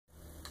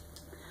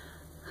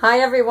Hi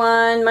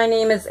everyone, my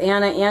name is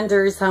Anna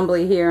Anders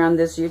Humbly here on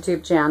this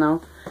YouTube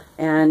channel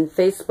and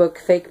Facebook,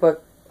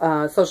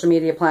 social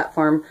media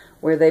platform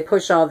where they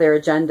push all their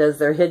agendas,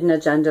 their hidden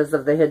agendas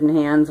of the hidden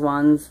hands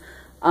ones.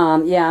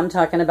 Yeah, I'm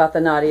talking about the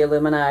naughty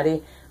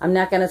Illuminati. I'm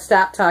not going to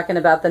stop talking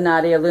about the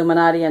naughty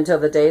Illuminati until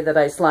the day that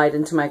I slide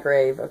into my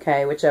grave,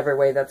 okay? Whichever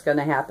way that's going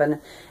to happen.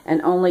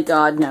 And only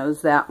God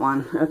knows that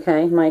one,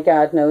 okay? My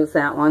God knows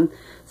that one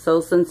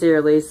so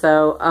sincerely.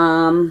 So,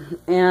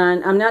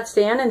 and I'm not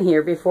standing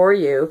here before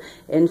you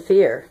in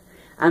fear.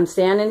 I'm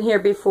standing here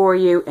before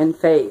you in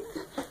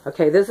faith.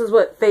 Okay, this is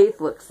what faith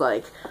looks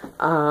like.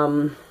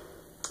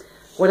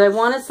 What I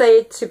want to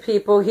say to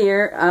people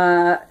here,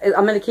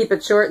 I'm going to keep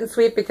it short and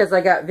sweet because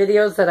I got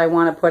videos that I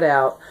want to put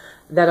out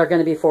that are going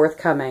to be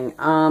forthcoming.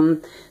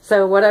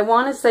 So what I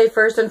want to say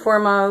first and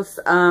foremost,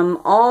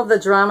 all the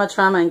drama,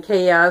 trauma, and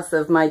chaos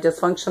of my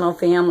dysfunctional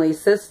family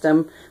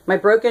system, my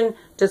broken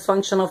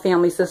dysfunctional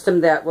family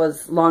system that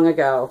was long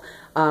ago,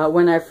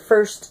 when our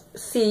first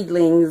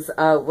seedlings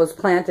was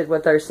planted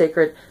with our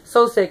sacred,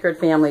 so sacred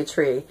family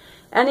tree.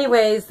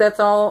 Anyways,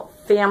 that's all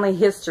family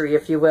history,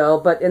 if you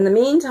will. But in the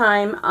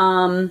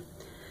meantime,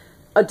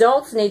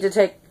 adults need to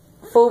take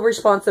full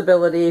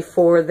responsibility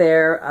for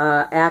their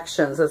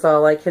actions is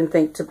all I can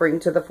think to bring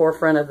to the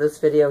forefront of this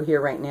video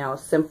here right now,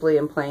 simply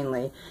and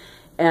plainly.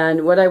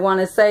 And what I want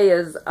to say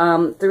is,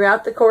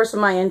 throughout the course of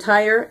my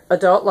entire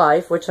adult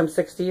life, which I'm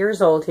 60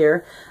 years old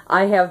here,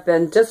 I have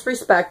been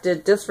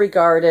disrespected,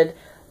 disregarded,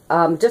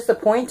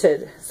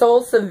 disappointed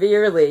so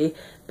severely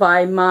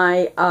by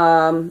my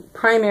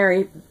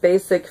primary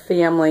basic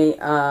family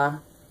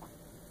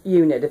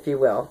unit, if you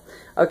will.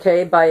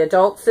 Okay, by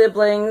adult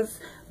siblings,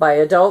 by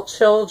adult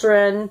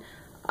children,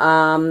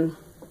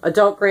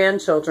 adult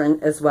grandchildren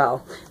as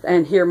well,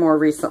 and here more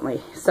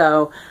recently.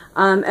 So,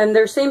 and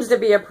there seems to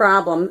be a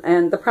problem,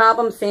 and the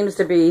problem seems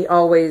to be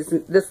always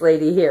this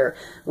lady here,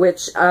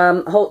 which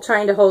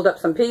trying to hold up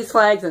some peace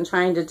flags and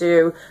trying to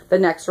do the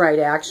next right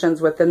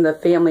actions within the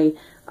family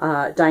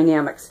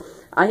dynamics.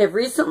 I have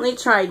recently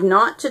tried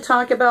not to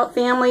talk about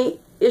family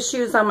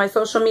issues on my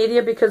social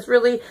media because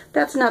really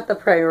that's not the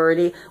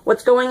priority.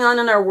 What's going on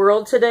in our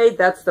world today,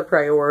 that's the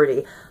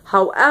priority.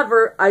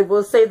 However, I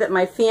will say that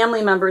my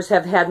family members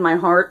have had my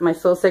heart, my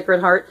soul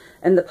sacred heart,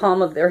 in the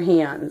palm of their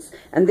hands.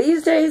 And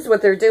these days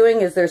what they're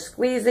doing is they're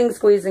squeezing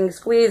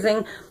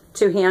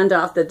to hand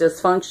off the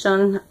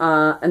dysfunction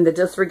and the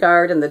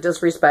disregard and the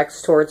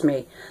disrespects towards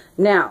me.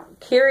 Now,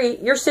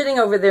 Carrie, you're sitting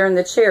over there in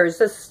the chair. Is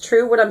this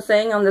true what I'm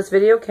saying on this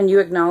video? Can you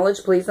acknowledge,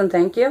 please, and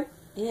thank you?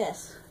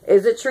 Yes.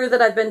 Is it true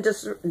that I've been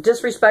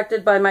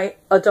disrespected by my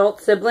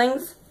adult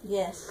siblings?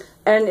 Yes.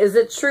 And is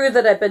it true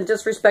that I've been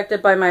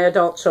disrespected by my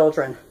adult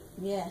children?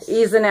 Yes.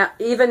 Even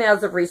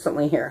as of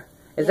recently here.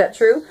 Is that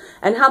true?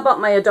 And how about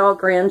my adult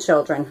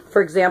grandchildren?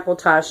 For example,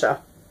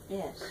 Tasha.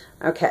 Yes.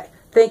 Okay.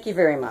 Thank you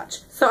very much.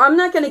 So I'm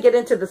not going to get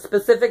into the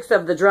specifics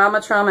of the drama,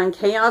 trauma, and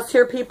chaos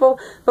here, people.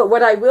 But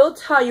what I will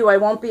tell you I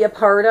won't be a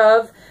part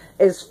of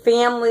is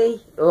family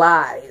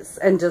lies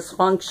and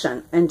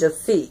dysfunction and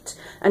deceit,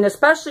 and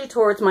especially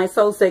towards my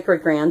soul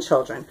sacred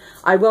grandchildren.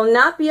 I will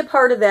not be a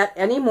part of that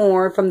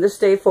anymore from this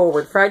day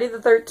forward, Friday the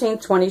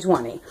 13th,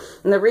 2020.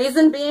 And the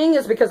reason being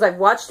is because I've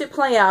watched it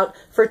play out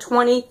for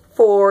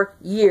 24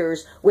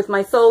 years with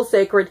my soul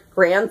sacred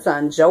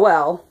grandson,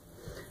 Joel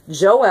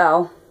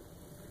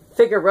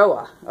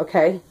Figueroa,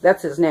 okay?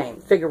 That's his name,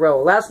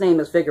 Figueroa. Last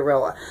name is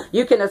Figueroa.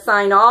 You can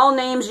assign all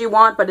names you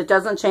want, but it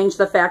doesn't change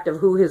the fact of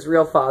who his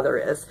real father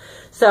is.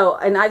 So,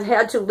 and I've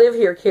had to live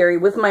here, Carrie,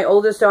 with my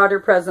oldest daughter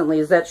presently.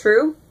 Is that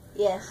true?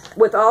 Yes.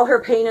 With all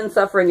her pain and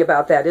suffering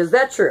about that. Is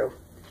that true?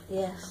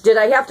 Yes. Did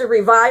I have to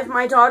revive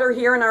my daughter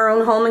here in our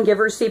own home and give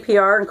her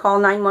CPR and call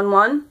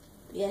 911?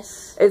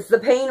 Yes. Is the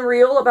pain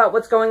real about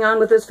what's going on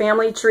with this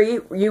family tree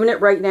unit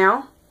right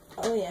now?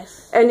 Oh,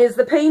 yes. And is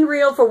the pain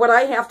real for what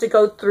I have to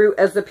go through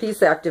as the peace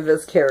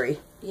activist, Carrie?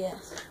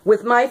 Yes.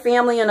 With my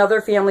family and other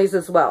families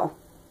as well.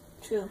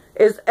 True.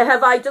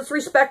 Have I been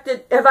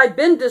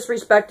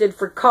disrespected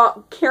for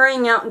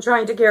carrying out and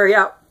trying to carry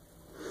out,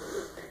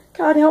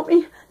 God help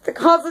me, the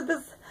cause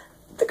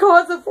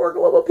of for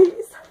global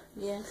peace?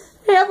 Yes.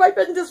 Have I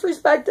been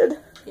disrespected?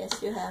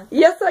 Yes, you have.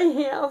 Yes, I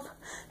have.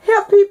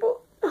 Have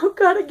people, oh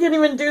God, I can't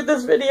even do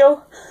this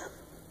video.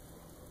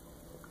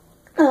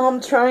 Oh, I'm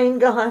trying,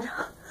 God.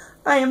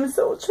 I am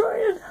so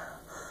trying.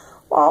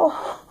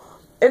 Wow.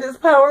 It is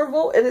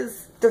powerful. It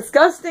is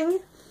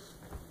disgusting.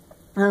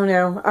 Oh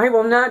no. I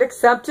will not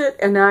accept it,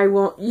 and I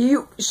won't.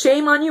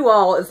 Shame on you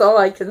all is all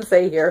I can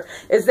say here.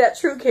 Is that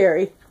true,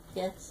 Carrie?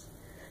 Yes.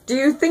 Do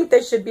you think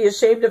they should be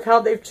ashamed of how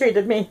they've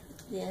treated me?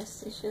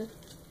 Yes, they should.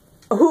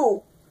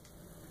 Who?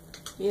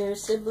 Your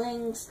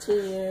siblings, to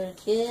your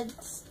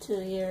kids,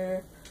 to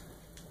your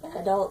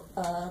adult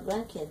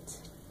grandkids.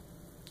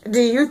 Do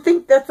you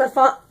think that's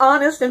a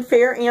honest and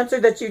fair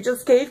answer that you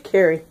just gave,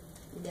 Carrie?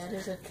 That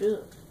is a true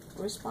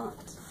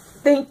response.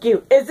 Thank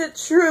you. Is it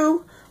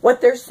true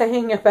what they're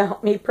saying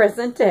about me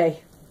present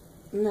day?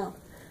 No.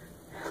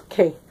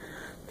 Okay.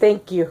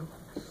 Thank you.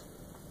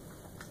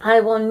 I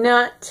will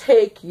not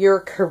take your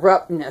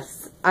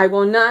corruptness. I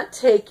will not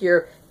take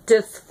your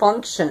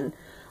dysfunction.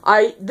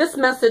 This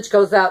message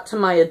goes out to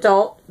my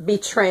adult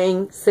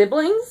betraying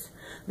siblings.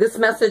 This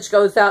message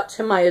goes out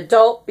to my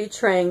adult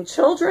betraying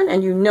children,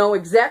 and you know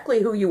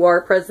exactly who you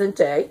are present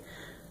day.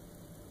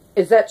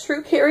 Is that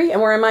true, Carrie?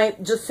 Or am I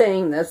just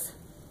saying this?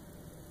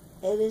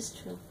 It is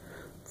true.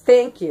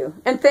 Thank you.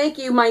 And thank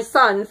you, my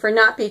son, for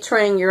not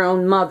betraying your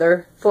own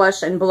mother,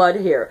 flesh and blood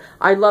here.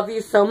 I love you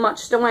so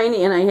much,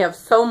 Delaney, and I have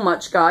so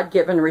much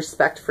God-given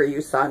respect for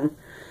you, son.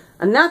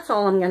 And that's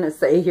all I'm going to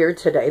say here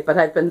today, but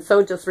I've been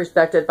so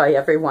disrespected by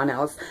everyone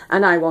else,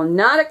 and I will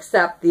not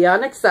accept the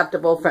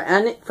unacceptable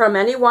from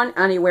anyone,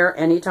 anywhere,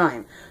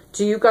 anytime.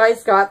 Do you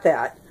guys got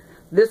that?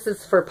 This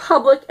is for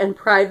public and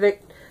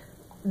private.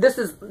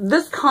 These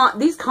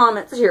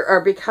comments here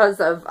are because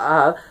of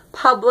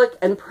public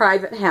and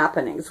private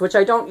happenings, which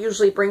I don't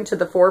usually bring to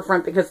the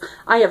forefront because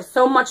I have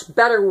so much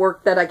better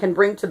work that I can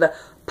bring to the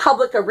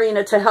public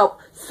arena to help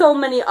so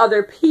many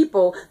other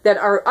people that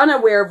are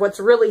unaware of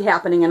what's really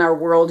happening in our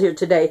world here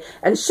today.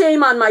 And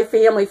shame on my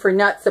family for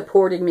not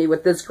supporting me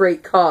with this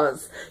great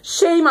cause.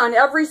 Shame on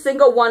every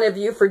single one of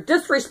you for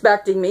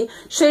disrespecting me.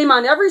 Shame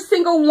on every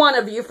single one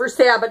of you for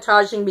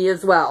sabotaging me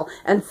as well.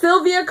 And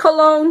Sylvia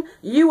Cologne,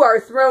 you are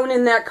thrown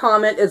in that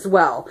comment as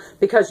well,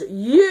 because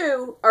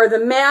you are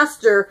the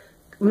master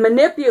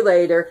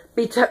manipulator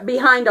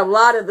behind a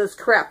lot of this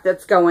crap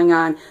that's going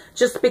on,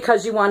 just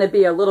because you want to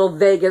be a little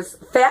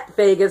fat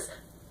Vegas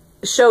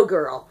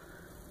showgirl.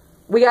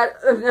 We got,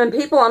 and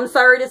people, I'm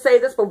sorry to say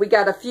this, but we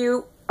got a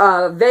few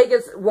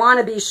Vegas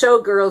wannabe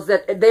showgirls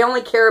that they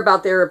only care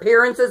about their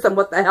appearances and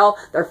what the hell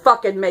their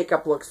fucking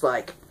makeup looks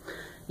like.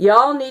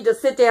 Y'all need to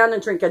sit down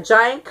and drink a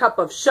giant cup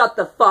of shut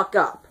the fuck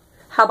up.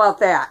 How about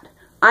that?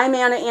 I'm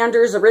Anna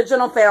Anders,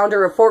 original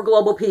founder of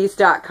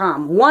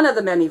ForGlobalPeace.com, one of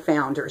the many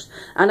founders,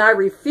 and I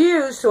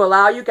refuse to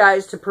allow you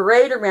guys to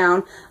parade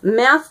around,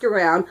 mask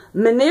around,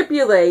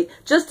 manipulate,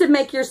 just to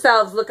make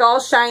yourselves look all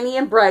shiny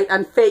and bright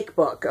on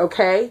Facebook,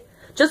 okay?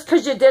 Just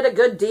because you did a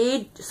good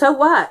deed, so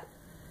what?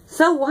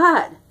 So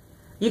what?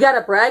 You got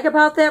to brag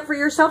about that for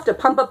yourself to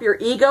pump up your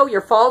ego, your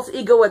false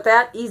ego with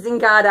that, easing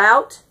God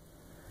out?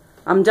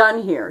 I'm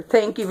done here.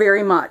 Thank you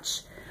very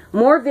much.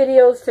 More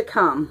videos to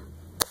come.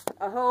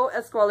 Aho,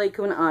 esquale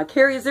kun.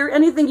 Carrie, is there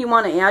anything you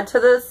want to add to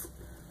this?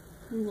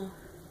 No.